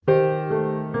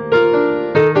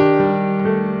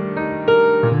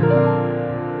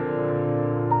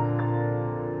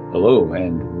Hello,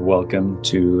 and welcome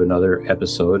to another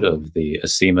episode of the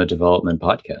Acima Development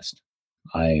Podcast.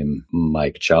 I'm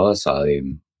Mike Challis.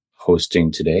 I'm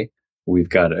hosting today. We've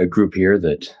got a group here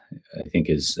that I think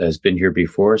has been here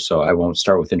before, so I won't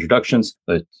start with introductions,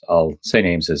 but I'll say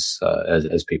names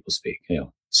as people speak,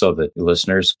 so that the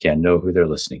listeners can know who they're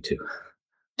listening to.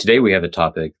 Today we have a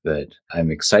topic that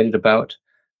I'm excited about.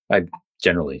 I'm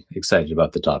generally excited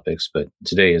about the topics, but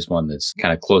today is one that's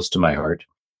kind of close to my heart.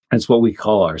 It's what we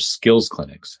call our skills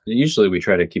clinics. Usually we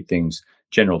try to keep things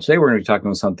general. Today we're going to be talking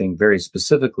about something very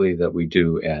specifically that we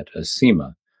do at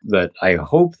Acima that I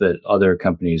hope that other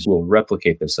companies will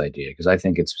replicate this idea, because I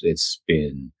think it's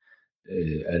been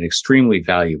an extremely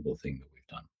valuable thing that we've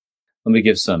done. Let me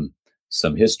give some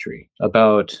history.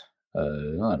 About,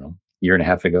 year and a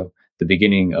half ago, the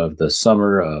beginning of the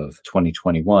summer of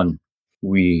 2021,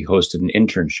 we hosted an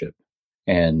internship.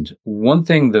 And one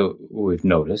thing that we've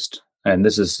noticed, and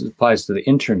applies to the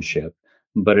internship,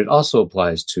 but it also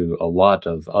applies to a lot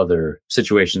of other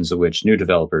situations in which new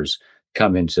developers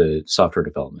come into software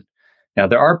development. Now,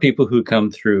 there are people who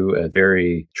come through a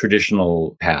very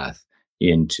traditional path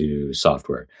into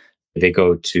software. They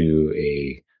go to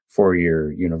a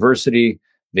 4-year university,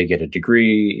 they get a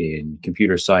degree in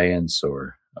computer science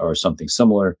or something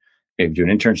similar, maybe do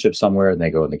an internship somewhere, and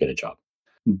they go and they get a job.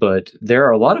 But there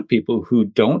are a lot of people who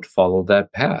don't follow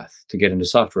that path to get into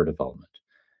software development.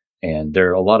 And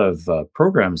there are a lot of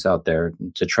programs out there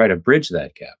to try to bridge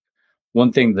that gap.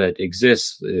 One thing that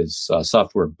exists is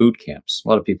software bootcamps. A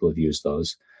lot of people have used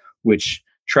those, which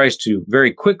tries to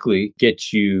very quickly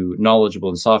get you knowledgeable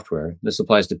in software. This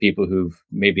applies to people who've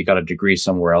maybe got a degree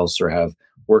somewhere else or have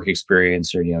work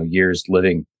experience or years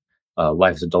living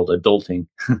life as adulting.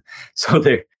 So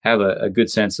they have a good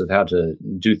sense of how to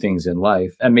do things in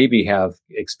life and maybe have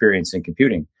experience in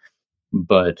computing,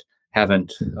 but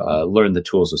haven't learned the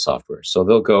tools of software. So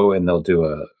they'll go and they'll do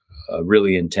a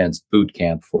really intense boot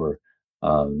camp for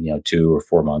 2 or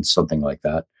 4 months, something like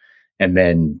that, and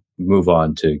then move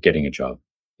on to getting a job,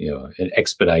 an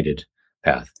expedited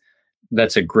path.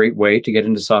 That's a great way to get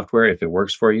into software if it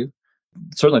works for you.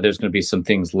 Certainly, there's going to be some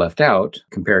things left out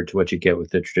compared to what you get with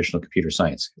the traditional computer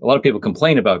science. A lot of people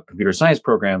complain about computer science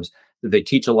programs that they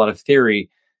teach a lot of theory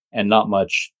and not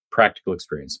much practical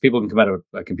experience. People can come out of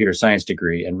a computer science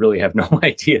degree and really have no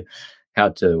idea how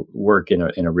to work in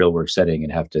a real work setting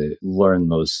and have to learn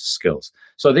those skills.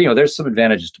 So, there's some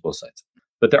advantages to both sides,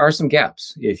 but there are some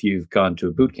gaps if you've gone to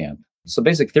a boot camp. So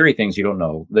basic theory things you don't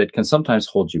know that can sometimes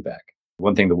hold you back.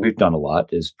 One thing that we've done a lot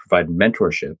is provide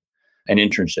mentorship and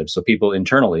internships. So people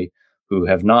internally who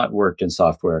have not worked in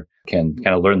software can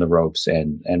kind of learn the ropes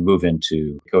and move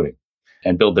into coding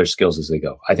and build their skills as they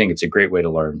go. I think it's a great way to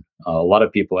learn. A lot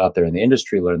of people out there in the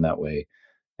industry learn that way,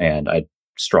 and I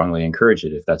strongly encourage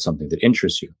it if that's something that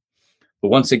interests you. But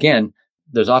once again,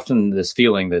 there's often this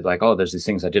feeling that there's these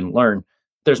things I didn't learn.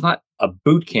 There's not a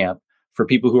boot camp for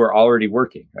people who are already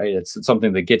working, right? It's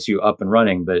something that gets you up and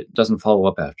running, but it doesn't follow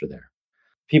up after there.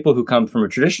 People who come from a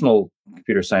traditional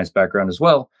computer science background as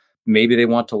well, maybe they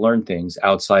want to learn things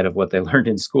outside of what they learned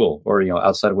in school or,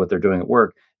 outside of what they're doing at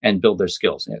work and build their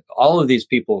skills. All of these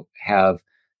people have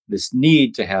this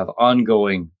need to have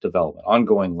ongoing development,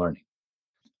 ongoing learning.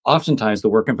 Oftentimes, the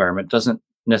work environment doesn't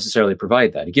necessarily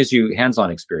provide that. It gives you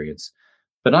hands-on experience,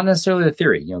 but not necessarily the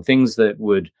theory, things that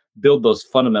would build those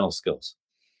fundamental skills.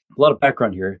 A lot of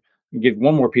background here. I'll give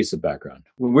one more piece of background.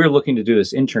 When we were looking to do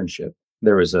this internship,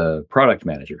 there was a product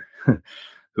manager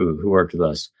who worked with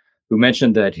us who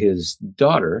mentioned that his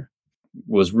daughter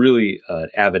was really an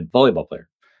avid volleyball player.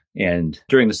 And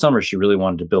during the summer, she really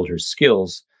wanted to build her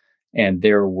skills. And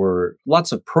there were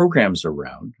lots of programs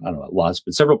around, I don't know, lots,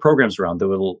 but several programs around that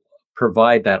will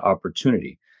provide that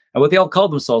opportunity. And what they all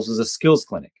called themselves was a skills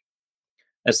clinic.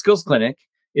 A skills clinic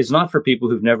is not for people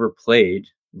who've never played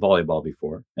volleyball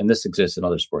before, and this exists in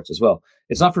other sports as well.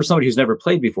 It's not for somebody who's never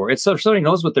played before. It's for somebody who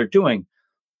knows what they're doing,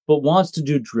 but wants to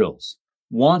do drills,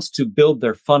 wants to build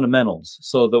their fundamentals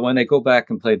so that when they go back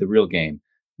and play the real game,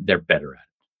 they're better at it.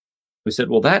 We said,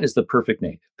 well, that is the perfect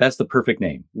name. That's the perfect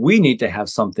name. We need to have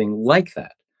something like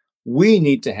that. We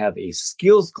need to have a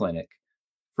skills clinic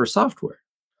for software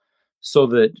so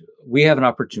that we have an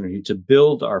opportunity to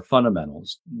build our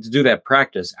fundamentals, to do that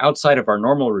practice outside of our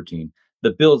normal routine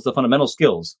that builds the fundamental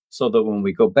skills so that when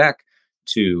we go back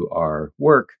to our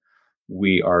work,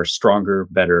 we are stronger,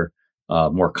 better,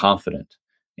 more confident,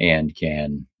 and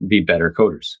can be better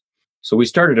coders. So we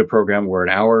started a program where an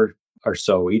hour or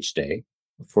so each day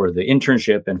for the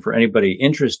internship and for anybody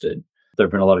interested. There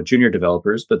have been a lot of junior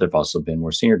developers, but there have also been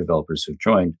more senior developers who've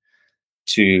joined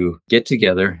to get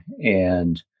together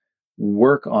and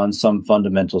work on some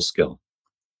fundamental skill.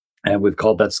 And we've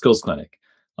called that Skills Clinic.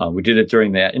 We did it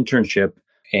during that internship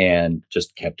and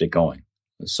just kept it going.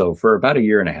 So for about a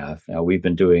year and a half now, we've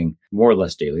been doing more or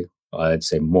less daily. I'd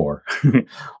say more,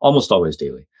 almost always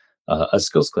daily, a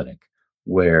skills clinic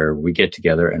where we get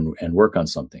together and work on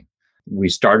something. We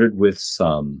started with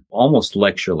some almost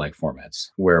lecture-like formats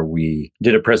where we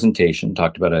did a presentation,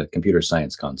 talked about a computer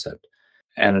science concept.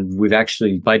 And we've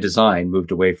actually, by design,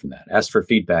 moved away from that, asked for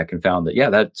feedback and found that, yeah,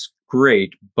 that's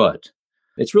great, but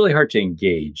it's really hard to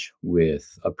engage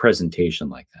with a presentation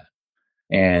like that.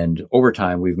 And over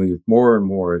time, we've moved more and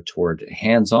more toward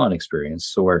hands-on experience.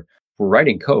 So we're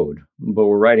writing code, but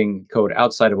we're writing code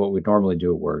outside of what we normally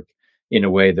do at work in a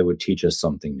way that would teach us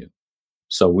something new.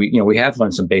 So we have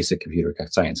learned some basic computer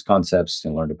science concepts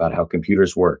and learned about how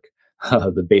computers work,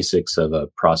 the basics of a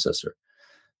processor.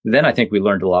 Then I think we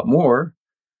learned a lot more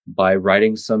by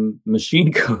writing some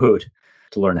machine code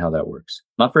to learn how that works.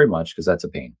 Not very much because that's a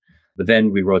pain. But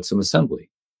then we wrote some assembly.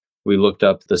 We looked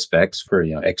up the specs for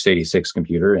x86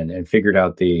 computer and figured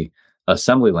out the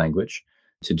assembly language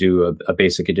to do a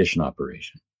basic addition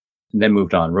operation. And then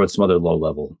moved on, wrote some other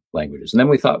low-level languages. And then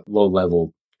we thought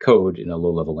low-level code in a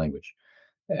low-level language.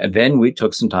 And then we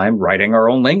took some time writing our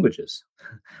own languages.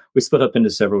 We split up into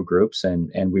several groups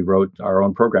and we wrote our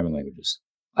own programming languages.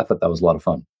 I thought that was a lot of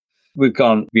fun. We've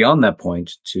gone beyond that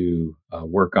point to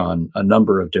work on a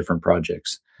number of different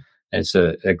projects. It's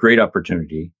a great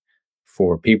opportunity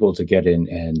for people to get in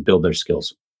and build their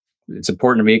skills. It's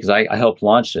important to me because I helped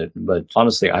launch it, but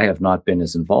honestly, I have not been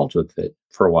as involved with it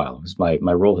for a while because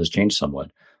my role has changed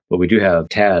somewhat. But we do have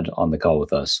Tad on the call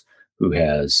with us who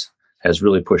has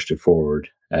really pushed it forward,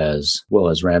 as well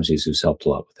as Ramses, who's helped a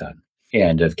lot with that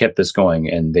and have kept this going.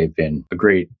 And they've been a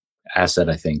great asset,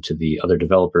 I think, to the other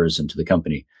developers and to the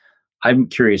company. I'm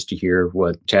curious to hear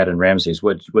what Tad and Ramses,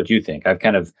 what do you think? I've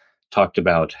kind of talked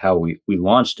about how we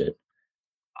launched it.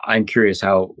 I'm curious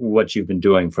what you've been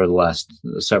doing for the last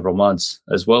several months,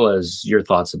 as well as your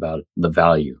thoughts about the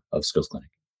value of Skills Clinic.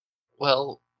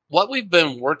 Well, what we've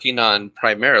been working on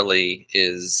primarily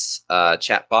is a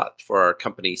chatbot for our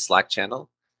company Slack channel.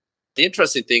 The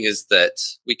interesting thing is that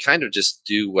we kind of just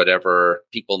do whatever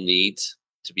people need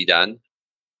to be done.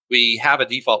 We have a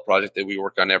default project that we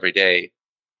work on every day,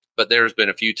 but there's been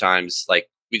a few times like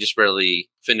we just barely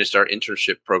finished our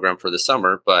internship program for the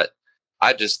summer, but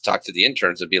I just talk to the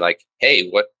interns and be like, hey,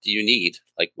 what do you need?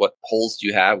 Like, what holes do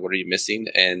you have? What are you missing?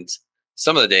 And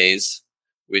some of the days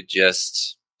we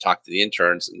just talk to the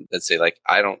interns and say like,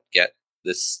 I don't get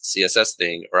this CSS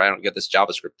thing, or I don't get this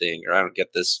JavaScript thing, or I don't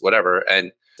get this whatever.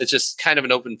 And it's just kind of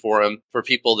an open forum for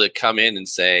people to come in and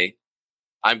say,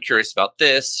 I'm curious about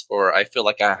this, or I feel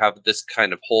like I have this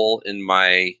kind of hole in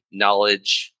my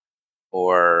knowledge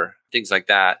or things like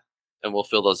that. And we'll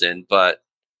fill those in. But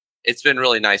it's been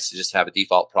really nice to just have a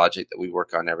default project that we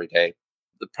work on every day.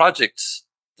 The project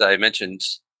that I mentioned,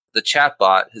 the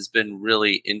chatbot, has been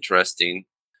really interesting.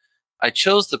 I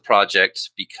chose the project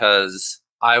because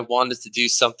I wanted to do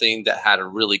something that had a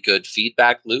really good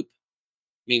feedback loop,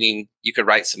 meaning you could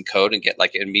write some code and get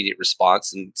like an immediate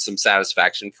response and some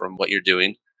satisfaction from what you're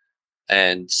doing.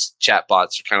 And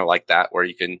chatbots are kind of like that, where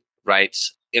you can write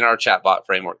in our chatbot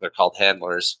framework, they're called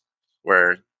handlers,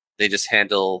 where they just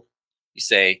handle, you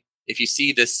say, if you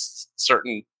see this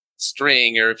certain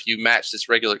string, or if you match this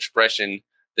regular expression,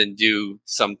 then do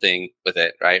something with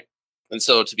it, right? And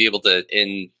so to be able to,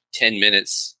 in 10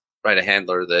 minutes, write a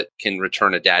handler that can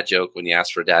return a dad joke when you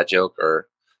ask for a dad joke or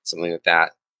something like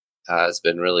that has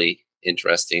been really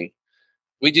interesting.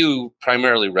 We do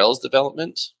primarily Rails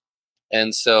development.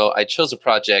 And so I chose a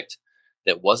project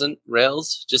that wasn't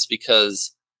Rails just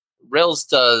because Rails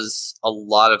does a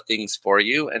lot of things for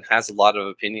you and has a lot of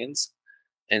opinions.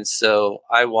 And so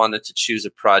I wanted to choose a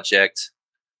project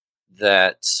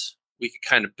that we could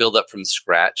kind of build up from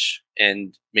scratch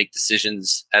and make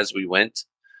decisions as we went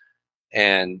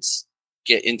and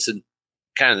get into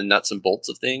kind of the nuts and bolts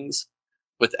of things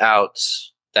without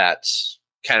that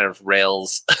kind of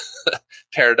Rails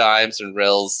paradigms and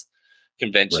Rails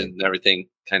convention and everything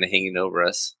kind of hanging over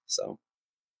us. So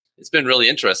it's been really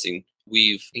interesting.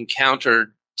 We've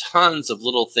encountered tons of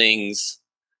little things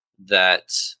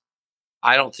that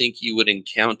I don't think you would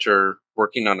encounter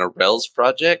working on a Rails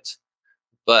project,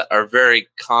 but are very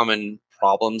common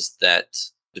problems that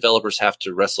developers have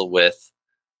to wrestle with,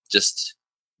 just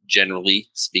generally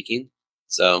speaking.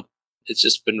 So it's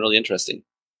just been really interesting.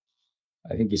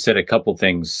 I think you said a couple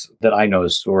things that I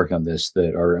noticed working on this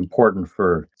that are important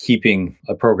for keeping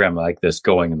a program like this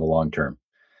going in the long term.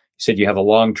 You said you have a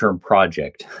long-term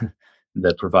project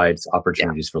that provides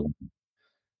opportunities for learning.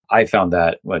 I found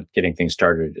that when getting things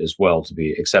started as well to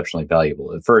be exceptionally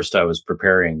valuable. At first, I was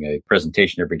preparing a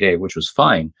presentation every day, which was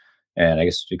fine. And I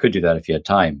guess you could do that if you had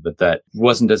time, but that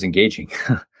wasn't as engaging.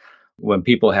 When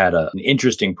people had an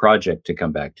interesting project to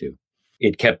come back to,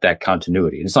 it kept that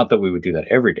continuity. And it's not that we would do that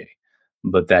every day,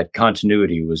 but that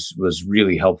continuity was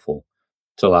really helpful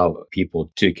to allow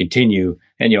people to continue.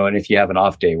 And, and if you have an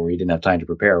off day where you didn't have time to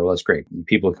prepare, well, that's great.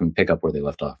 People can pick up where they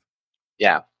left off.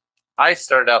 Yeah. I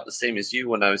started out the same as you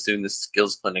when I was doing the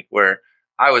skills clinic, where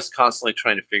I was constantly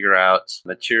trying to figure out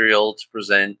material to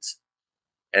present,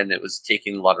 and it was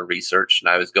taking a lot of research. And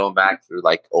I was going back through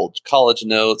like old college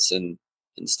notes and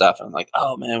stuff. I'm like,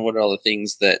 oh man, what are all the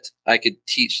things that I could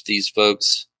teach these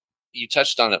folks? You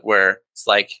touched on it where it's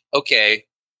like, okay,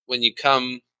 when you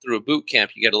come through a boot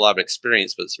camp, you get a lot of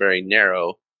experience, but it's very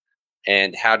narrow.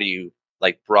 And how do you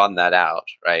like broaden that out,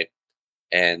 right?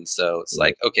 And so it's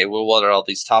like, okay, well, what are all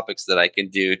these topics that I can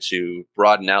do to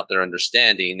broaden out their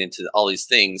understanding into all these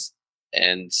things?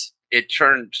 And it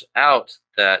turned out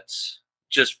that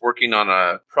just working on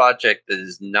a project that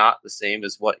is not the same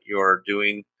as what you're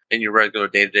doing in your regular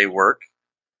day-to-day work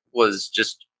was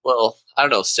just, well, I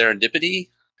don't know, serendipity.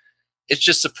 It's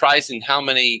just surprising how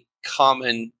many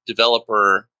common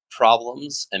developer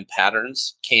problems and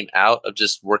patterns came out of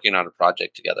just working on a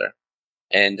project together.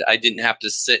 And I didn't have to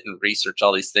sit and research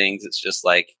all these things. It's just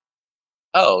like,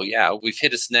 oh, yeah, we've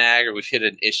hit a snag or we've hit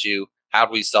an issue. How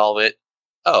do we solve it?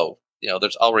 Oh,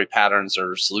 there's already patterns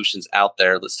or solutions out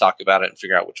there. Let's talk about it and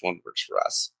figure out which one works for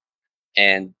us.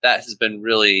 And that has been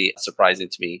really surprising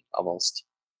to me almost.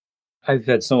 I've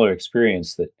had similar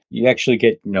experience that you actually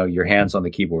get, your hands on the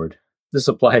keyboard. This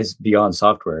applies beyond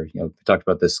software. We talked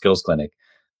about this skills clinic.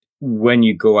 When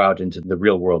you go out into the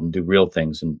real world and do real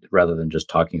things, and rather than just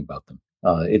talking about them,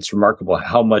 it's remarkable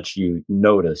how much you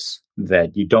notice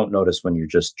that you don't notice when you're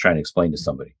just trying to explain to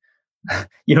somebody.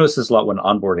 You notice this a lot when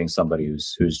onboarding somebody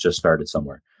who's just started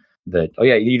somewhere. That, oh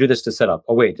yeah, you do this to set up.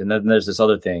 Oh wait, and then there's this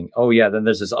other thing. Oh yeah, then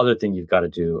there's this other thing you've got to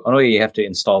do. Oh yeah, you have to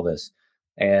install this.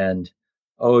 And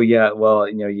oh yeah, well,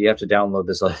 you have to download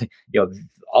this.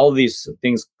 All these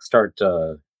things start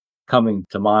coming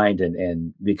to mind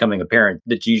and becoming apparent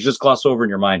that you just gloss over in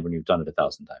your mind when you've done it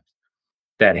 1,000 times.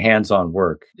 That hands-on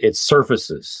work, it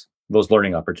surfaces those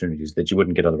learning opportunities that you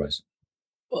wouldn't get otherwise.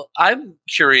 Well, I'm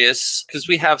curious because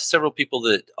we have several people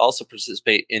that also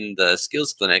participate in the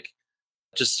skills clinic.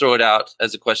 Just throw it out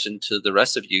as a question to the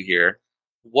rest of you here.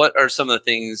 What are some of the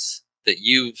things that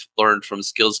you've learned from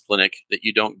skills clinic that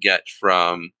you don't get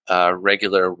from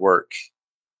regular work?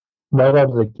 Right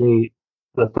out of the gate,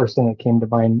 the first thing that came to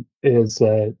mind is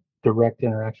direct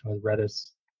interaction with Redis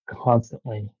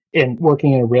constantly. In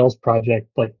working in a Rails project,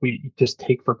 like we just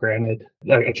take for granted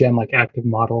a gem like Active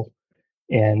Model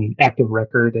and Active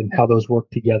Record and how those work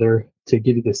together to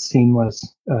give you this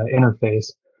seamless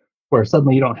interface where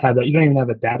suddenly you don't have that. You don't even have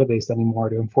a database anymore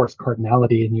to enforce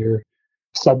cardinality, and you're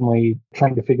suddenly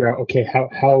trying to figure out, okay,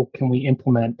 how can we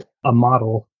implement a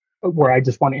model where I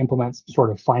just want to implement some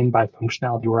sort of find by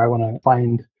functionality, where I want to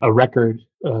find a record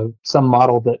of some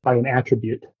model that by an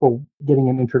attribute. Well, getting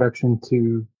an introduction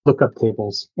to lookup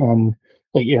tables, and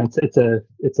it's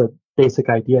a basic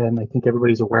idea, and I think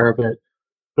everybody's aware of it,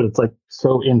 but it's like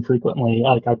so infrequently.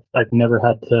 Like I've never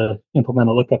had to implement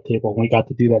a lookup table. We got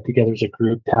to do that together as a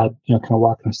group. Had kind of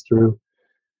walking us through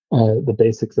the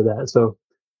basics of that. So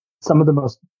some of the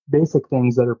most basic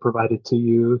things that are provided to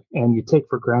you and you take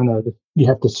for granted, you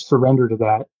have to surrender to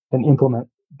that and implement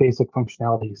basic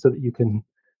functionality so that you can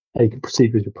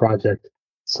proceed with your project.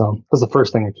 So that was the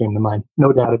first thing that came to mind.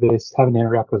 No database, having to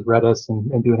interact with Redis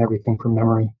and doing everything from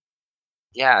memory.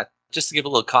 Yeah, just to give a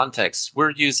little context,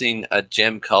 we're using a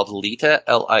gem called Lita,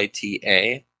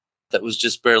 Lita, that was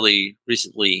just barely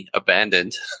recently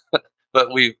abandoned,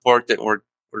 but we forked it. We're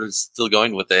still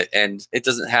going with it, and it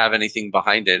doesn't have anything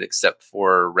behind it except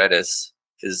for Redis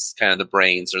is kind of the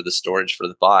brains or the storage for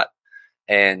the bot.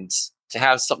 And to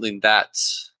have something that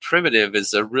primitive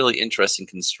is a really interesting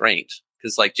constraint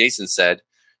because, like Jason said,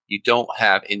 you don't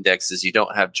have indexes, you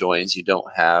don't have joins, you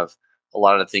don't have a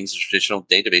lot of the things a traditional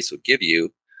database would give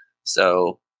you.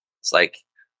 So it's like,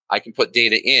 I can put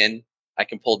data in, I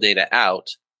can pull data out.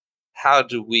 How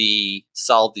do we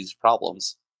solve these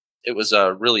problems? It was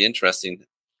really interesting.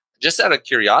 Just out of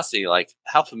curiosity, like,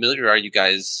 how familiar are you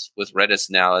guys with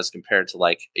Redis now as compared to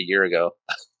like a year ago?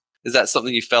 Is that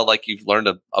something you felt like you've learned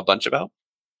a bunch about?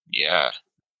 Yeah,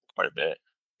 quite a bit.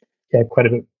 Yeah, quite a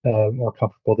bit more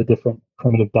comfortable. The different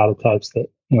primitive data types that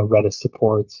Redis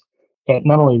supports. And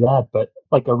not only that, but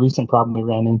like a recent problem we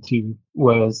ran into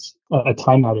was a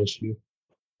timeout issue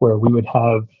where we would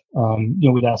have,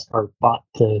 we'd ask our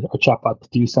chatbot to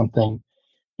do something,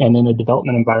 And in a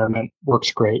development environment,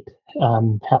 works great.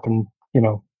 Happen,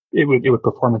 it would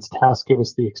perform its task, give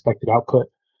us the expected output.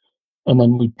 And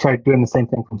then we tried doing the same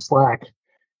thing from Slack,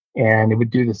 and it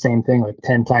would do the same thing like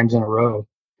 10 times in a row.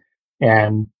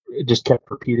 And it just kept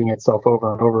repeating itself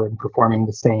over and over and performing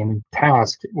the same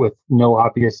task with no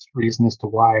obvious reason as to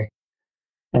why.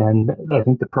 And I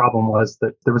think the problem was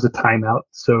that there was a timeout.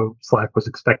 So Slack was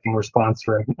expecting response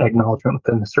or acknowledgement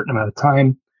within a certain amount of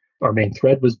time. Our main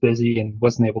thread was busy and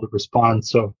wasn't able to respond.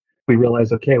 So we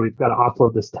realized, okay, we've got to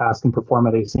offload this task and perform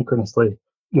it asynchronously.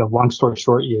 Long story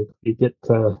short, you get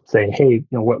to say, hey,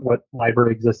 what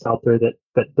library exists out there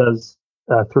that does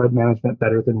thread management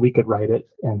better than we could write it,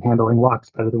 and handling locks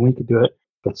better than we could do it.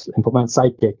 Let's implement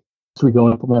Sidekick. So we go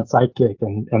implement Sidekick,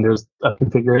 and there's a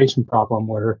configuration problem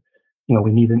where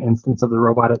we need an instance of the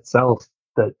robot itself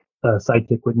that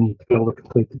Sidekick would need to be able to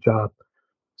complete the job.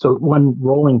 So one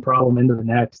rolling problem into the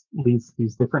next leads to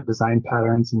these different design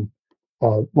patterns. And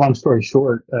long story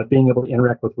short, being able to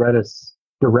interact with Redis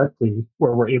directly,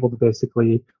 where we're able to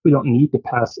we don't need to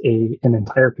pass an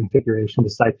entire configuration to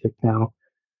Sidekick now.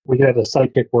 We can have a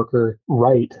Sidekick worker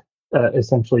write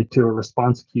essentially to a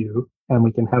response queue, and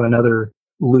we can have another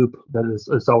loop that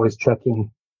is always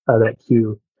checking that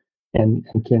queue and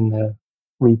can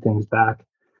read things back.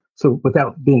 So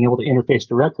without being able to interface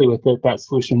directly with it, that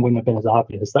solution wouldn't have been as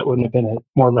obvious. That wouldn't have been a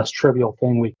more or less trivial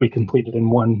thing we completed in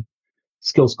one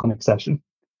skills clinic session.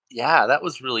 Yeah, that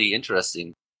was really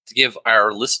interesting. To give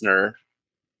our listener,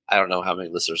 I don't know how many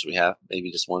listeners we have,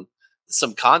 maybe just one,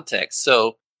 some context.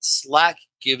 So Slack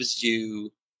gives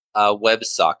you a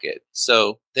WebSocket.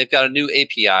 So they've got a new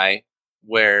API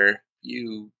where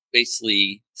you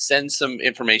basically send some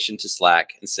information to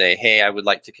Slack and say, hey, I would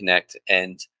like to connect.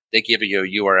 And they give you a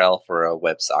URL for a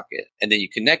WebSocket. And then you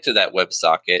connect to that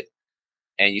WebSocket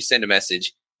and you send a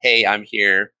message, hey, I'm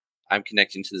here. I'm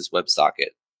connecting to this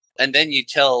WebSocket. And then you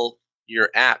tell your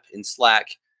app in Slack,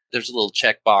 there's a little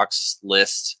checkbox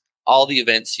list, all the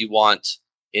events you want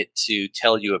it to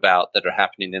tell you about that are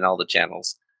happening in all the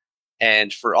channels.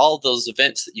 And for all those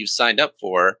events that you've signed up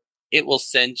for, it will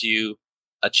send you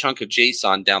a chunk of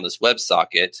JSON down this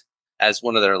WebSocket as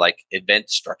one of their event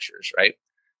structures, right?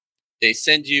 They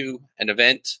send you an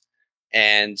event,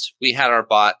 and we had our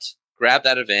bot grab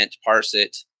that event, parse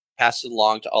it, pass it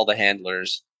along to all the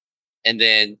handlers, and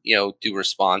then, do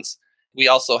response. We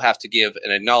also have to give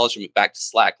an acknowledgement back to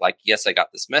Slack, like, yes, I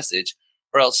got this message,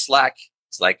 or else Slack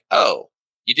is like, oh,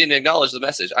 you didn't acknowledge the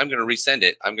message. I'm going to resend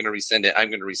it. I'm going to resend it. I'm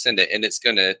going to resend it. And it's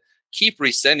going to keep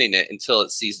resending it until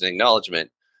it sees an acknowledgement.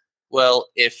 Well,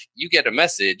 if you get a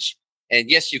message, and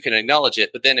yes, you can acknowledge it,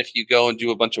 but then if you go and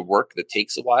do a bunch of work that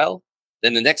takes a while,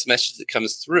 then the next message that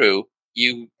comes through,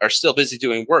 you are still busy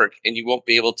doing work and you won't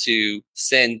be able to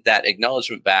send that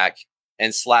acknowledgement back,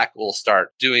 and Slack will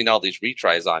start doing all these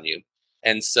retries on you.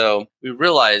 And so we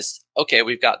realized, okay,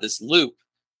 we've got this loop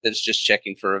that's just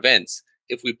checking for events.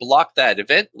 If we block that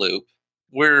event loop,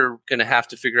 we're going to have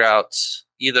to figure out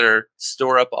either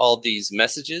store up all these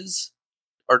messages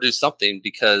or do something,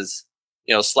 because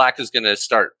Slack is going to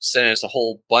start sending us a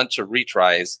whole bunch of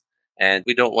retries, and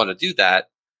we don't want to do that.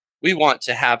 We want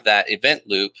to have that event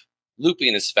loop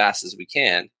looping as fast as we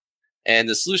can. And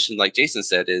the solution, like Jason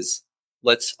said, is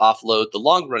let's offload the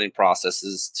long-running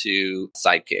processes to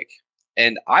Sidekick.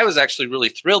 And I was actually really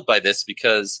thrilled by this,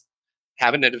 because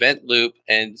having an event loop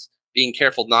and being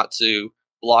careful not to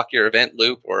block your event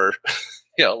loop or,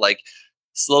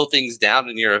 slow things down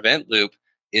in your event loop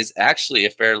is actually a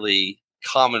fairly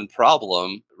common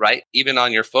problem, right? Even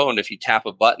on your phone, if you tap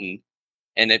a button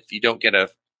and if you don't get a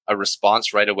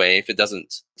response right away, if it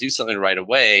doesn't do something right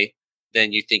away,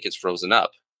 then you think it's frozen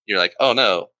up. You're like, oh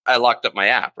no, I locked up my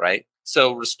app, right?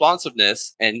 So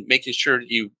responsiveness and making sure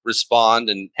you respond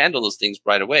and handle those things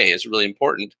right away is really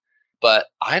important. But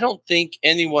I don't think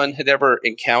anyone had ever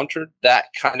encountered that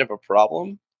kind of a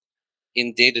problem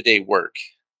in day-to-day work.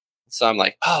 So I'm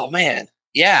like, oh man,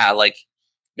 yeah,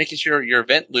 making sure your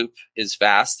event loop is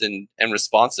fast and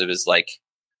responsive is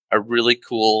a really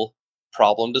cool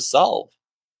problem to solve.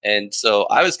 And so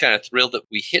I was kind of thrilled that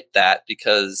we hit that,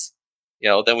 because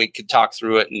then we could talk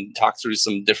through it and talk through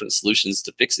some different solutions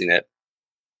to fixing it.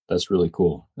 That's really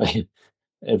cool.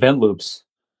 Event loops,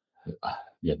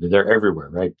 yeah, they're everywhere,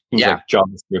 right? Things like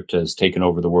JavaScript has taken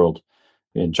over the world.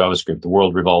 In JavaScript, the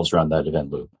world revolves around that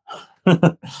event loop.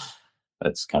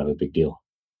 That's kind of a big deal.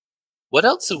 What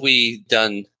else have we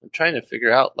done? I'm trying to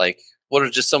figure out, what are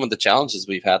just some of the challenges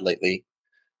we've had lately?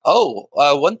 Oh,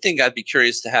 one thing I'd be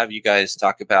curious to have you guys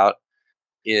talk about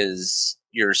is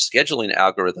your scheduling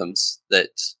algorithms that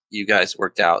you guys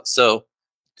worked out. So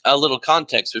a little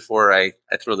context before I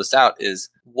throw this out is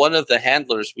one of the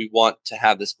handlers we want to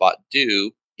have this bot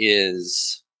do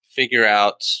is figure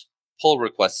out pull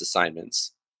request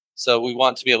assignments. So we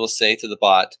want to be able to say to the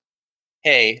bot,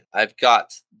 hey, I've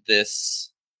got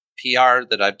this PR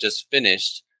that I've just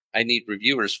finished. I need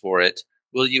reviewers for it.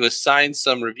 Will you assign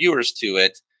some reviewers to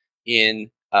it in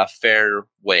a fair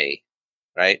way,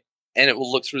 right? And it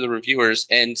will look through the reviewers,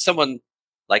 and someone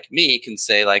like me can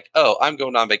say like, oh, I'm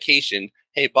going on vacation.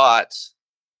 Hey, bot,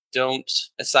 don't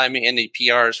assign me any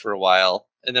PRs for a while.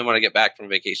 And then when I get back from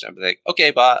vacation, I'll be like,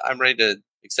 okay, bot, I'm ready to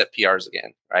accept PRs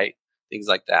again, right? Things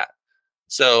like that.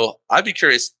 So I'd be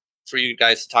curious for you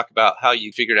guys to talk about how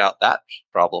you figured out that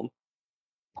problem.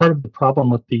 Part of the problem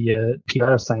with the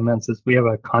PR assignments is we have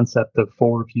a concept of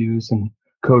full reviews and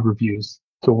code reviews.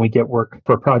 So when we get work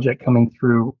for a project coming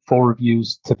through, full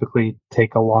reviews typically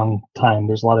take a long time.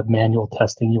 There's a lot of manual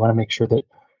testing. You want to make sure that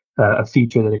a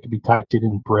feature that it could be typed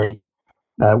didn't break.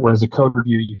 Whereas a code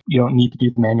review, you don't need to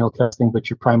do the manual testing, but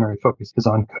your primary focus is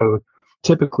on code.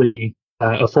 Typically,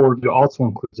 a full review also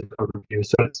includes a code review.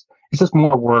 So it's just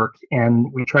more work,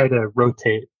 and we try to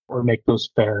rotate or make those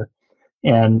fair.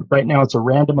 And right now it's a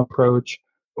random approach.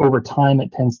 Over time,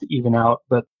 it tends to even out,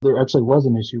 but there actually was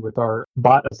an issue with our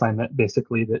bot assignment,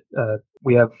 basically, that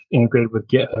we have integrated with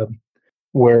GitHub,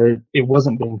 where it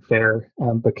wasn't being fair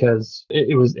because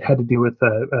it had to do with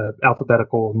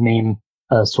alphabetical name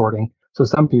sorting. So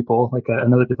some people, like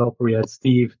another developer we had,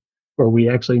 Steve, where we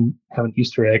actually have an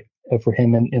Easter egg for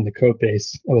him in the code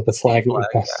base with a flag that we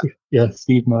pass through. Yeah,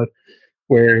 Steve mode,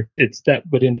 where that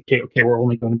would indicate, okay, we're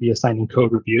only going to be assigning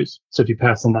code reviews. So if you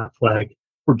pass in that flag,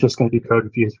 we're just going to do code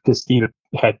reviews because Steve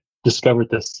had discovered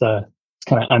this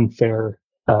kind of unfair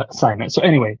assignment. So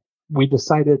anyway, we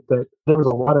decided that there was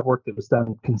a lot of work that was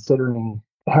done considering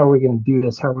how are we going to do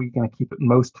this? How are we going to keep it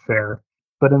most fair?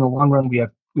 But in the long run, we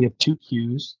have two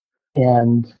queues.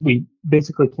 And we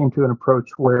basically came to an approach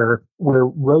where we're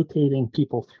rotating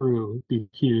people through the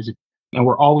queues, and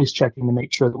we're always checking to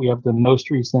make sure that we have the most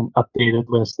recent updated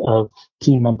list of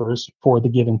team members for the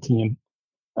given team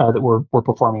that we're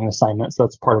performing an assignment. So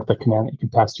that's part of the command that you can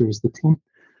pass through as the team.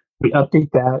 We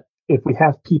update that. If we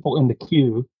have people in the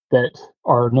queue that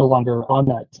are no longer on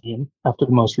that team after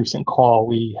the most recent call,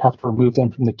 we have to remove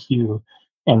them from the queue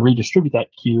and redistribute that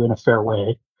queue in a fair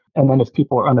way. And then if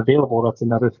people are unavailable, that's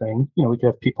another thing. We could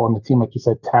have people on the team, like you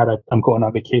said, Tad, I'm going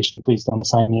on vacation. Please don't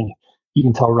assign me. You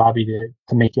can tell Robbie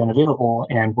to make you unavailable,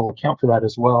 and we'll account for that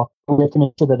as well. But we have to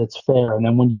make sure that it's fair. And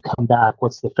then when you come back,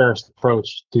 what's the fairest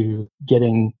approach to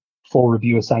getting full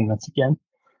review assignments again,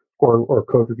 or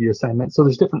code review assignments? So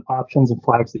there's different options and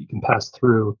flags that you can pass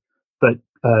through. But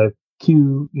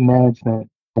queue management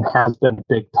has been a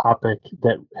big topic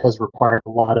that has required a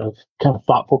lot of kind of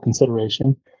thoughtful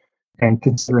consideration and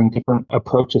considering different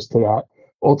approaches to that.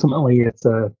 Ultimately,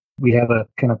 we have a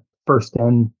kind of first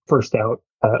in, first out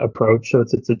approach. So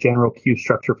it's a general queue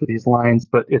structure for these lines,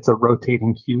 but it's a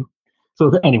rotating queue. So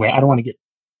anyway, I don't want to get,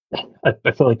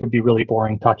 I feel like it'd be really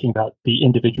boring talking about the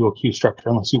individual queue structure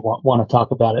unless you want to talk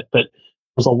about it. But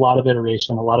there's a lot of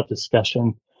iteration, a lot of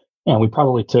discussion, and we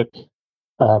probably took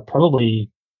I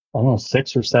don't know,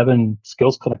 6 or 7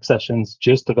 skills clinic sessions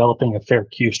just developing a fair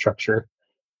queue structure.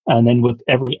 And then with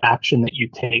every action that you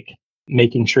take,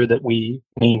 making sure that we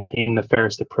maintain the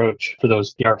fairest approach for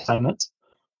those PR assignments.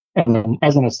 And then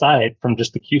as an aside from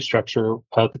just the queue structure,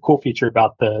 the cool feature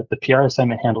about the PR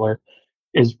assignment handler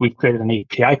is we've created an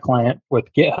API client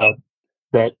with GitHub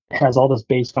that has all this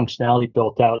base functionality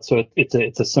built out. So it's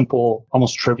a simple,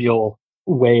 almost trivial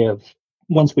way of,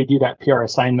 once we do that PR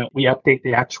assignment, we update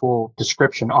the actual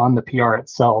description on the PR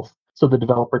itself. So the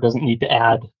developer doesn't need to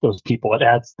add those people. It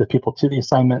adds the people to the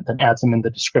assignment, then adds them in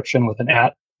the description with an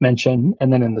 @ mention.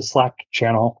 And then in the Slack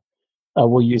channel,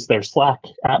 we'll use their Slack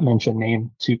 @ mention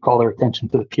name to call their attention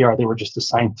to the PR they were just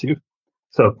assigned to.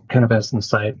 So kind of as an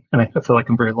aside, and I feel like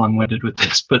I'm very long-winded with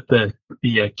this, but the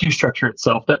queue structure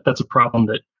itself, that's a problem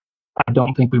that I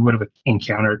don't think we would have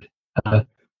encountered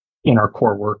in our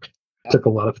core work. It took a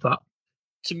lot of thought.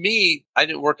 To me, I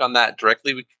didn't work on that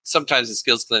directly. Sometimes in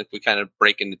Skills Clinic, we kind of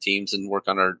break into teams and work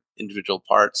on our individual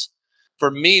parts. For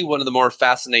me, one of the more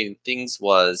fascinating things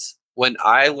was when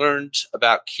I learned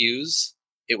about queues,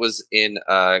 it was in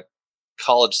a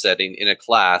college setting in a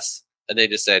class, and they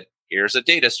just said, here's a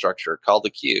data structure called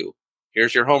the queue.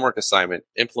 Here's your homework assignment.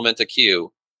 Implement a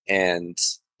queue, and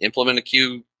implement a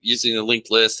queue using a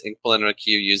linked list, implement a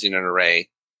queue using an array.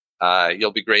 You'll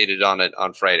be graded on it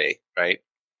on Friday, right?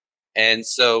 And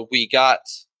so we got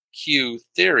queue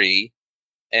theory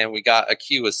and we got a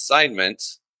queue assignment,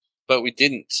 but we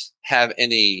didn't have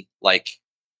any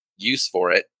use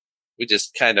for it. We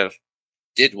just kind of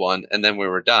did one, and then we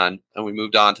were done, and we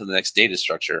moved on to the next data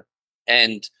structure.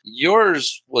 And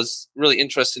yours was really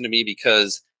interesting to me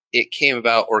because it came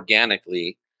about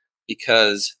organically,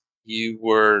 because you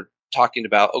were talking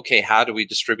about, okay, how do we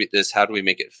distribute this? How do we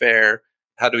make it fair?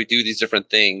 How do we do these different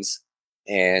things?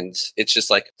 And it's just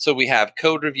like, so we have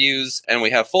code reviews and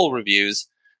we have full reviews.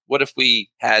 What if we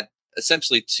had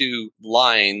essentially 2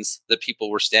 lines that people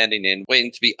were standing in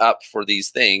waiting to be up for these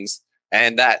things?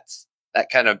 And that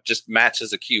kind of just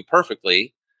matches a queue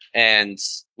perfectly. And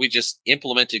we just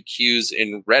implemented queues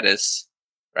in Redis,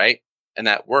 right? And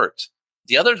that worked.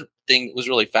 The other thing that was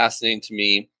really fascinating to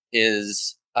me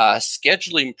is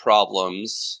scheduling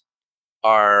problems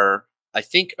are, I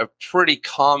think, a pretty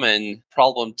common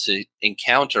problem to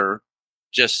encounter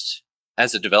just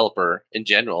as a developer in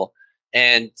general.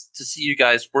 And to see you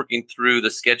guys working through the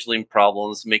scheduling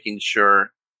problems, making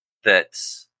sure that,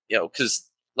 because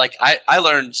like I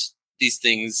learned these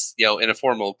things, in a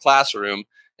formal classroom.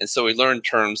 And so we learned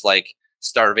terms like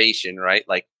starvation, right?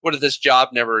 Like, what if this job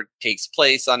never takes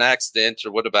place on accident?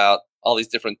 Or what about all these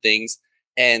different things?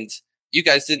 And you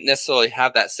guys didn't necessarily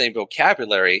have that same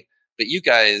vocabulary, but you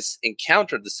guys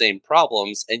encountered the same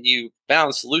problems and you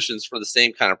found solutions for the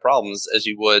same kind of problems as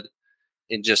you would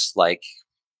in just like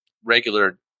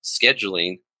regular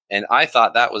scheduling. And I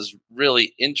thought that was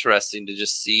really interesting to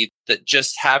just see that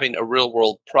just having a real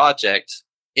world project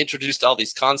introduced all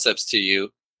these concepts to you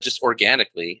just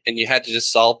organically, and you had to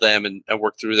just solve them and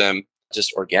work through them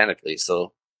just organically.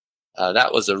 So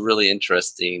that was a really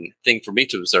interesting thing for me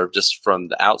to observe just from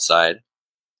the outside.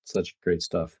 Such great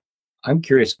stuff. I'm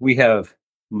curious, we have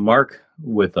Mark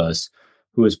with us,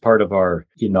 who is part of our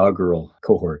inaugural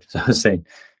cohort. So I was saying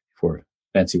for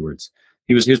fancy words.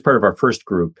 He was part of our first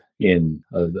group in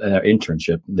an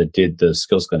internship that did the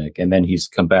skills clinic, and then he's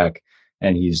come back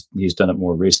and he's done it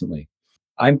more recently.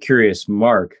 I'm curious,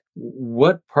 Mark,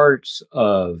 what parts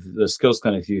of the skills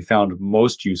clinic you found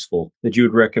most useful that you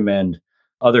would recommend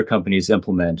other companies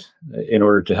implement in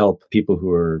order to help people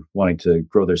who are wanting to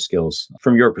grow their skills,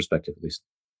 from your perspective, at least?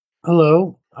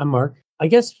 Hello, I'm Mark. I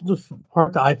guess the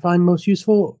part that I find most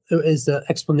useful is the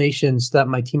explanations that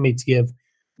my teammates give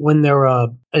when they're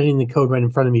editing the code right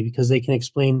in front of me, because they can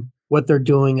explain what they're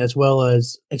doing as well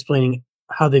as explaining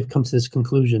how they've come to this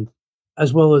conclusion,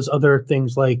 as well as other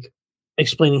things like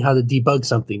explaining how to debug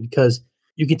something, because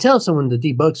you can tell someone to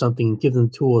debug something and give them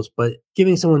tools, but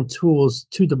giving someone tools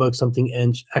to debug something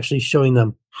and actually showing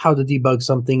them how to debug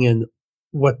something and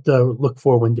what to look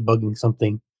for when debugging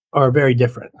something are very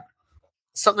different.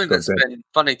 Something that's been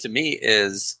funny to me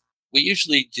is we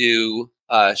usually do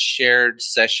a shared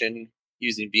session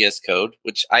using VS Code,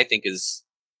 which I think is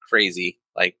crazy.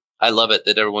 Like, I love it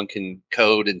that everyone can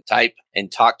code and type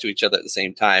and talk to each other at the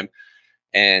same time.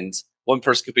 And one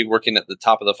person could be working at the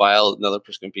top of the file, another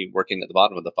person could be working at the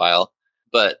bottom of the file.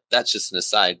 But that's just an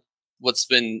aside. What's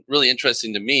been really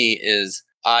interesting to me is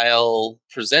I'll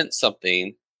present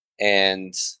something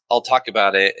and I'll talk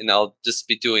about it and I'll just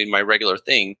be doing my regular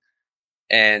thing.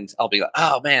 And I'll be like,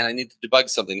 oh man, I need to debug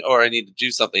something or I need to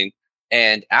do something.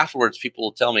 And afterwards, people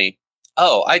will tell me,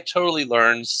 oh, I totally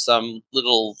learned some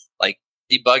little like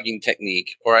debugging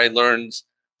technique, or I learned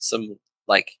some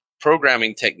like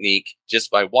programming technique just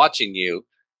by watching you.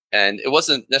 And it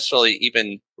wasn't necessarily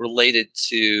even related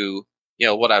to,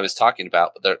 what I was talking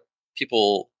about, but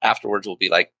people afterwards will be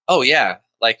like, oh yeah,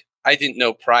 like I didn't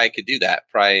know Pry could do that.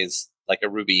 Pry is like a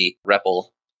Ruby REPL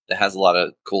that has a lot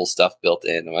of cool stuff built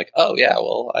in. I'm like, oh yeah,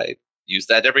 well, I use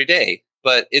that every day.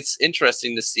 But it's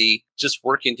interesting to see just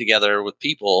working together with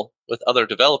people, with other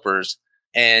developers,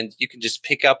 and you can just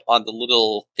pick up on the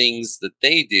little things that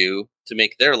they do to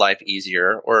make their life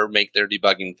easier or make their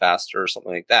debugging faster or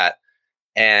something like that.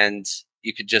 And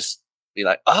you could just be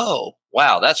like, oh,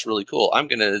 wow, that's really cool. I'm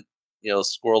going to,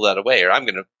 squirrel that away, or I'm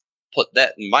going to put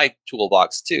that in my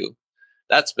toolbox too.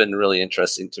 That's been really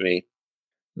interesting to me.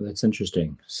 That's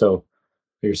interesting. So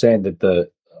you're saying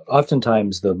that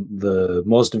oftentimes the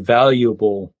most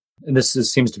valuable, and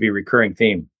seems to be a recurring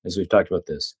theme as we've talked about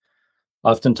this,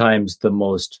 oftentimes the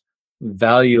most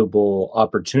valuable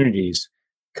opportunities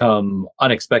come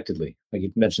unexpectedly. Like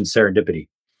you mentioned, serendipity,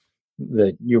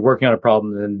 that you're working on a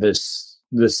problem and this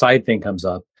side thing comes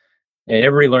up, and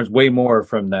everybody learns way more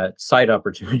from that side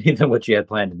opportunity than what you had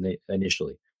planned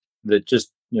initially. That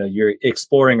just, you're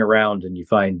exploring around and you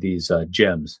find these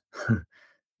gems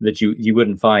that you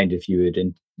wouldn't find if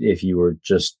you were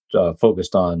just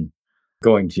focused on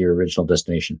going to your original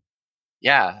destination.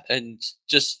 Yeah, and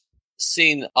just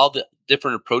seeing all the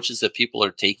different approaches that people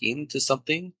are taking to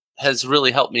something has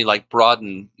really helped me like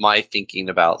broaden my thinking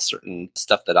about certain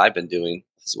stuff that I've been doing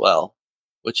as well,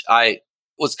 which I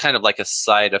was kind of like a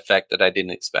side effect that I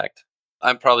didn't expect.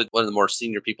 I'm probably one of the more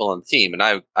senior people on the team, and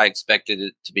I expected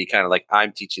it to be kind of like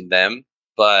I'm teaching them,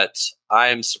 but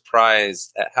I'm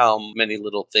surprised at how many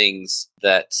little things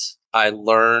that I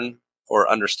learn or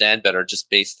understand better just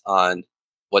based on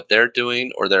what they're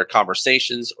doing or their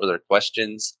conversations or their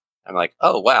questions. I'm like,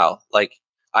 oh, wow. Like,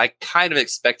 I kind of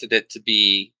expected it to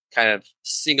be kind of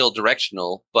single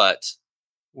directional, but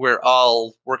we're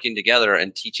all working together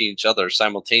and teaching each other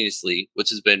simultaneously, which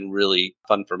has been really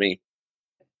fun for me.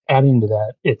 Adding to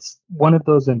that, it's one of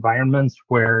those environments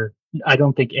where I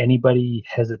don't think anybody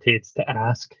hesitates to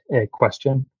ask a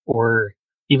question or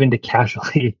even to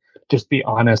casually just be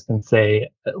honest and say,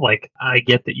 like, I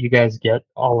get that you guys get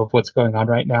all of what's going on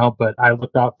right now, but I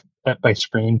looked up at my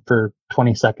screen for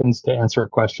 20 seconds to answer a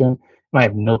question and I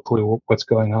have no clue what's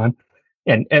going on.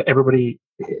 And everybody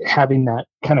having that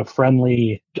kind of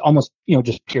friendly, almost,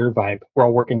 just peer vibe. We're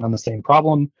all working on the same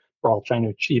problem. We're all trying to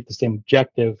achieve the same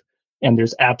objective. And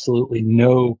there's absolutely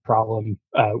no problem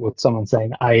with someone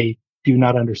saying, I do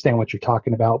not understand what you're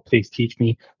talking about. Please teach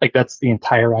me. Like, that's the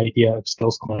entire idea of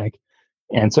Skills Clinic.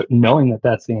 And so knowing that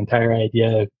that's the entire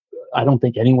idea, I don't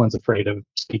think anyone's afraid of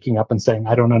speaking up and saying,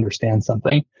 I don't understand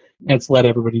something. It's led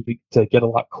everybody to get a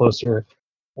lot closer.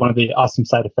 One of the awesome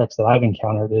side effects that I've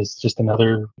encountered is just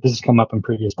another, this has come up in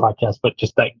previous podcasts, but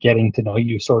just that getting to know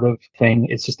you sort of thing.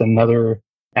 It's just another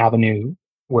avenue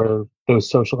where those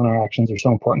social interactions are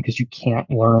so important because you can't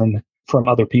learn from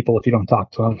other people if you don't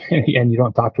talk to them, and you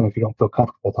don't talk to them if you don't feel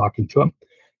comfortable talking to them.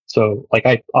 So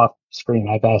like off screen,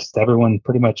 I've asked everyone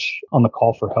pretty much on the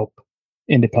call for help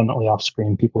independently off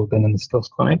screen, people who've been in the Skills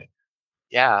Clinic.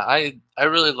 Yeah, I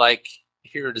really like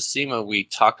here at Acima, we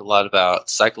talk a lot about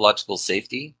psychological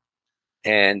safety.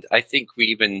 And I think we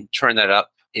even turn that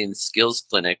up in Skills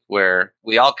Clinic where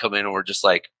we all come in and we're just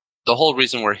like, the whole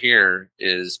reason we're here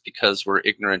is because we're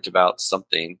ignorant about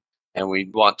something and we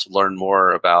want to learn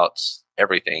more about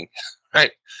everything,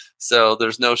 right? So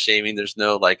there's no shaming. There's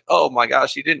no like, oh my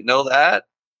gosh, you didn't know that?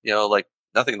 Like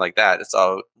nothing like that. It's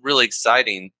all really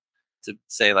exciting to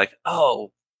say like,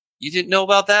 oh, you didn't know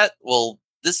about that? Well,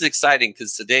 this is exciting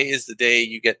because today is the day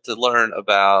you get to learn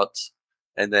about,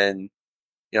 and then,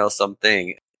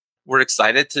 something. We're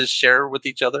excited to share with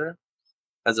each other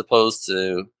as opposed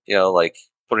to, like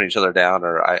putting each other down,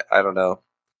 or I don't know.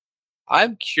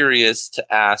 I'm curious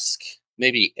to ask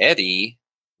maybe Eddie,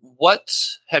 what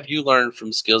have you learned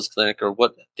from Skills Clinic, or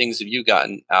what things have you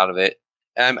gotten out of it?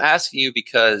 And I'm asking you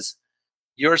because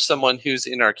you're someone who's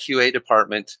in our QA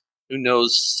department who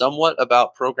knows somewhat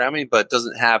about programming, but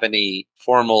doesn't have any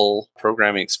formal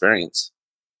programming experience.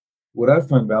 What I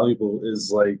find valuable is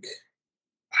like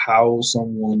how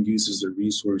someone uses their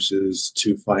resources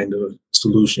to find a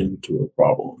solution to a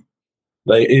problem.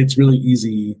 Like, it's really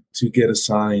easy to get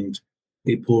assigned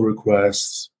a pull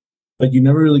request. Like, you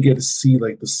never really get to see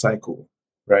like the cycle,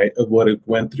 right, of what it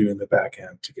went through in the back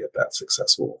end to get that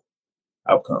successful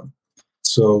outcome.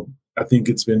 So I think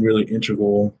it's been really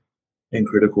integral and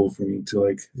critical for me to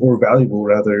like, or valuable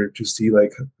rather, to see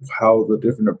like how the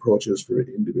different approaches for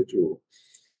individual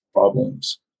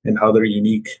problems and how they're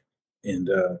unique, and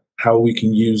how we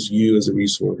can use you as a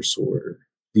resource, or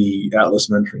the Atlas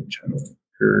mentoring channel,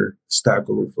 or Stack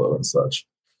Overflow and such.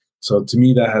 So to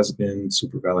me, that has been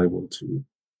super valuable to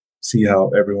see how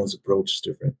everyone's approach is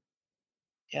different.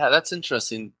 Yeah, that's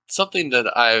interesting. Something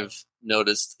that I've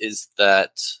noticed is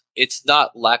that it's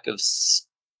not lack of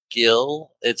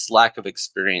skill, it's lack of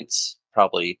experience,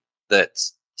 probably, that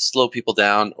slow people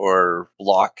down or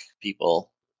block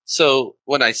people. So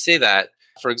when I say that,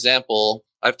 for example,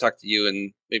 I've talked to you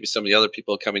and maybe some of the other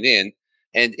people coming in,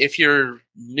 and if you're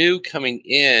new coming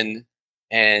in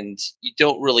and you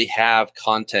don't really have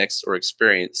context or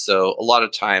experience, so a lot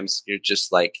of times you're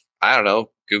just like, I don't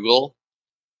know, Google,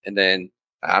 and then,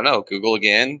 I don't know, Google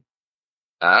again,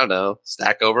 I don't know,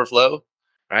 Stack Overflow,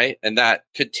 right? And that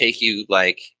could take you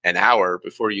like an hour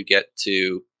before you get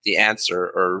to the answer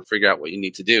or figure out what you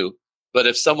need to do. But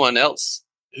if someone else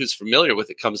who's familiar with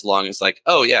it comes along and is like,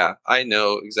 oh yeah, I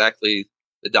know exactly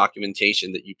the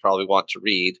documentation that you probably want to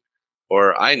read,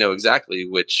 or I know exactly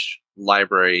which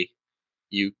library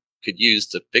you could use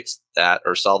to fix that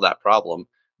or solve that problem,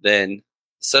 then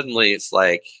suddenly it's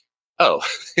like, oh,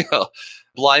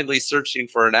 blindly searching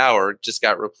for an hour just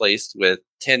got replaced with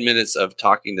 10 minutes of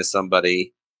talking to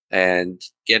somebody and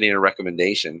getting a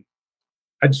recommendation.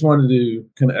 I just wanted to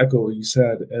kind of echo what you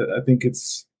said. I think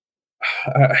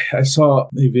I saw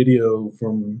a video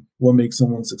from What Makes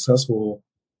Someone Successful,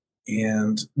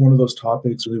 and one of those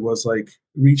topics really was like,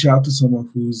 reach out to someone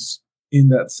who's in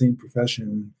that same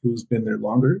profession, who's been there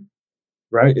longer,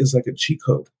 right? It's like a cheat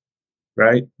code,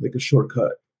 right? Like a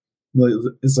shortcut.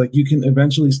 It's like you can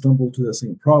eventually stumble to the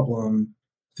same problem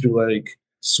through like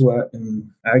sweat and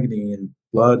agony and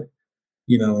blood,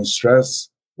 and stress,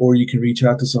 or you can reach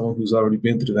out to someone who's already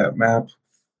been through that map,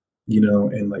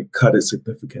 and like cut it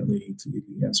significantly to give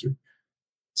you the answer.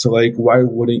 So like, why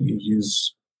wouldn't you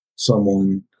use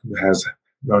someone who has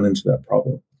run into that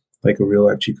problem, like a real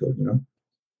life cheat code,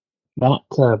 Matt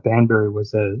Banbury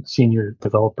was a senior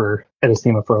developer at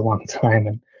Acima for a long time,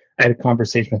 and I had a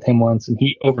conversation with him once, and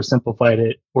he oversimplified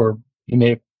it, or he may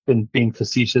have been being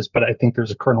facetious, but I think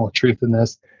there's a kernel of truth in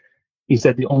this. He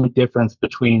said the only difference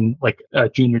between like a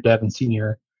junior dev and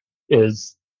senior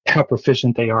is how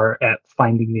proficient they are at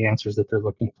finding the answers that they're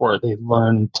looking for. They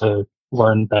learn to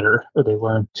learn better, or they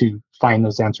learn to find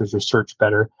those answers or search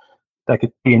better. That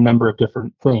could be a number of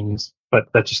different things, but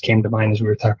that just came to mind as we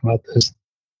were talking about this.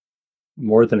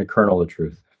 More than a kernel of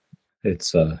truth.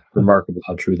 It's remarkable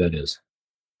how true that is.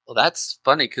 Well, that's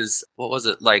funny because what was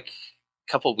it, like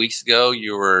a couple of weeks ago,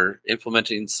 you were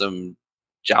implementing some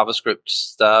JavaScript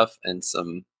stuff and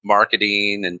some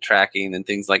marketing and tracking and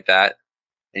things like that.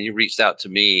 And you reached out to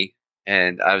me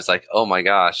and I was like, oh my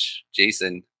gosh,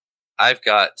 Jason, I've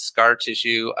got scar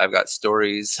tissue. I've got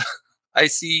stories. I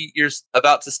see you're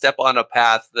about to step on a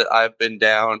path that I've been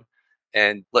down.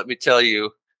 And let me tell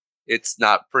you, it's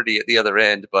not pretty at the other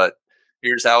end, but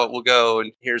here's how it will go.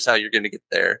 And here's how you're going to get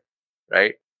there.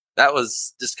 Right. That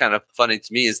was just kind of funny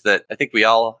to me, is that I think we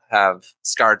all have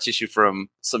scar tissue from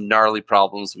some gnarly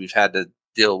problems we've had to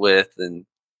deal with and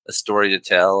a story to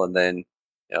tell. And then,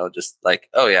 just like,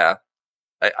 oh yeah,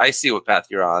 I see what path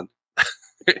you're on.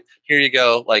 Here you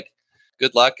go. Like,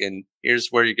 good luck. And here's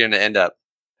where you're going to end up.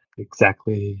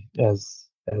 Exactly as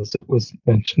it was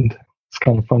mentioned. It's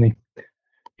kind of funny.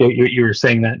 You were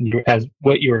saying that, and as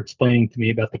what you were explaining to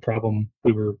me about the problem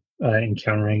we were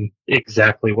encountering,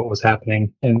 exactly what was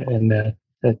happening, and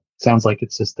it sounds like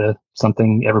it's just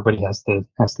something everybody has to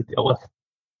deal with.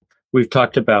 We've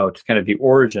talked about kind of the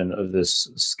origin of this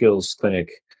skills clinic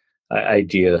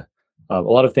idea, a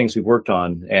lot of things we've worked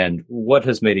on, and what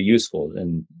has made it useful.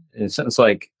 And in a sense,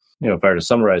 like, if I were to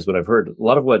summarize what I've heard, a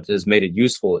lot of what has made it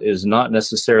useful is not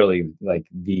necessarily like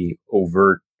the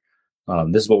overt,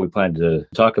 this is what we plan to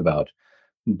talk about,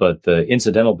 but the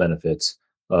incidental benefits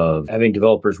of having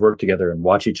developers work together and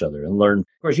watch each other and learn. Of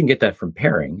course, you can get that from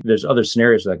pairing. There's other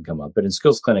scenarios that can come up, but in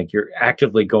Skills Clinic, you're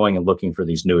actively going and looking for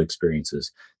these new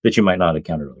experiences that you might not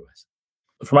encounter otherwise.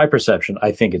 From my perception,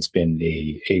 I think it's been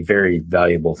a very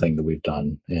valuable thing that we've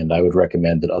done, and I would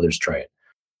recommend that others try it.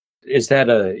 Is that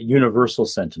a universal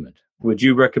sentiment? Would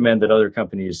you recommend that other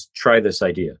companies try this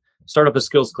idea? Start up a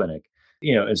skills clinic,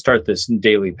 and start this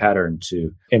daily pattern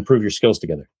to improve your skills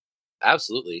together?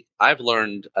 Absolutely. I've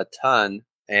learned a ton,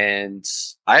 and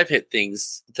I've hit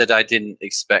things that I didn't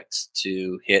expect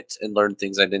to hit and learned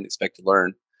things I didn't expect to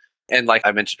learn. And like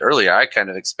I mentioned earlier, I kind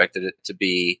of expected it to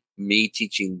be me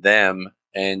teaching them,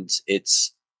 and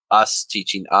it's us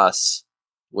teaching us,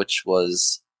 which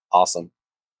was awesome.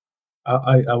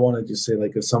 I want to just say,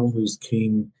 like, as someone who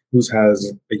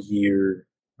has a year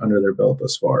under their belt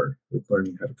thus far with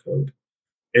learning how to code,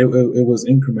 it was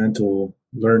incremental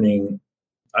learning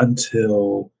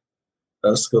until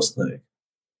a skills clinic,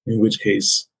 in which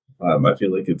case I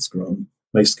feel like it's grown.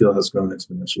 My skill has grown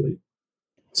exponentially.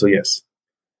 So yes.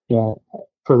 Yeah.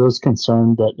 For those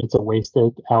concerned that it's a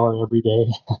wasted hour every day,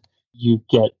 you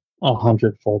get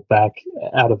 100-fold back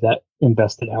out of that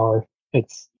invested hour.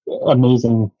 It's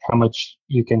amazing how much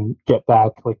you can get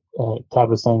back. Like Tad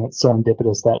was saying, it's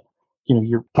serendipitous that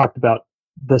you talked about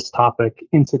this topic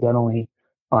incidentally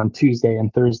on Tuesday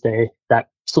and Thursday. That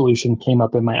solution came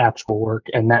up in my actual work,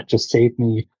 and that just saved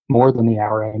me more than the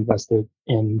hour I invested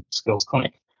in Skills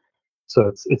Clinic.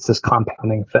 So it's this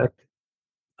compounding effect.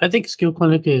 I think Skill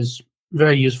Clinic is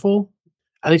very useful,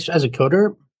 at least as a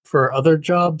coder. For other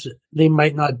jobs, they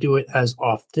might not do it as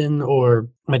often or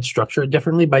might structure it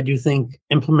differently, but I do think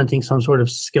implementing some sort of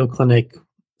Skill Clinic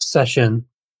session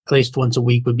at least once a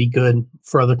week would be good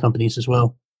for other companies as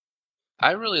well.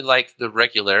 I really like the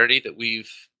regularity that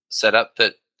we've set up,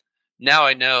 that now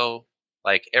I know,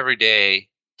 like, every day,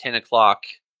 10 o'clock,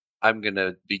 I'm going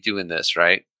to be doing this,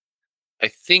 right? I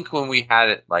think when we had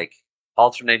it like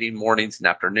alternating mornings and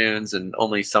afternoons and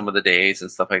only some of the days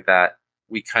and stuff like that,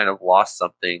 we kind of lost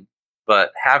something.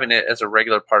 But having it as a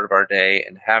regular part of our day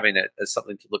and having it as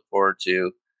something to look forward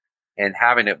to and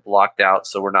having it blocked out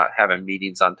so we're not having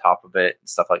meetings on top of it and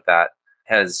stuff like that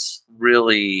has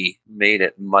really made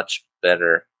it much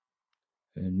better.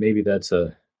 And maybe that's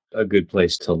a good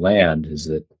place to land, is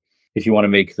that if you want to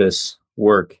make this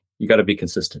work, you got to be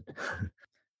consistent.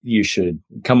 You should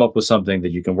come up with something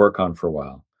that you can work on for a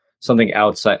while. something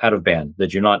out of band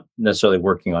that you're not necessarily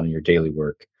working on in your daily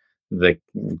work, that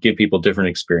give people different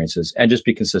experiences, and just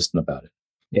be consistent about it.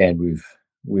 And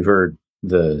we've heard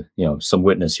some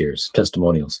witness here,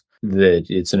 testimonials, that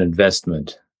it's an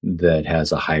investment that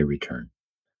has a high return.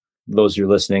 Those who are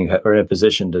listening are in a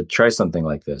position to try something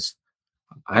like this.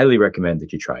 I highly recommend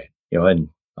that you try it. And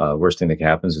worst thing that can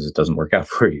happen is it doesn't work out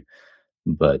for you.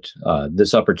 But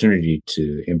this opportunity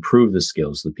to improve the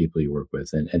skills of the people you work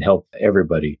with and help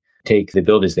everybody take the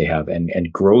abilities they have and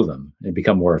grow them and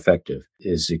become more effective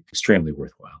is extremely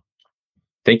worthwhile.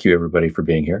 Thank you, everybody, for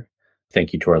being here.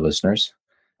 Thank you to our listeners.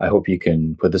 I hope you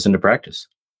can put this into practice.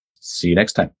 See you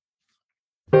next time.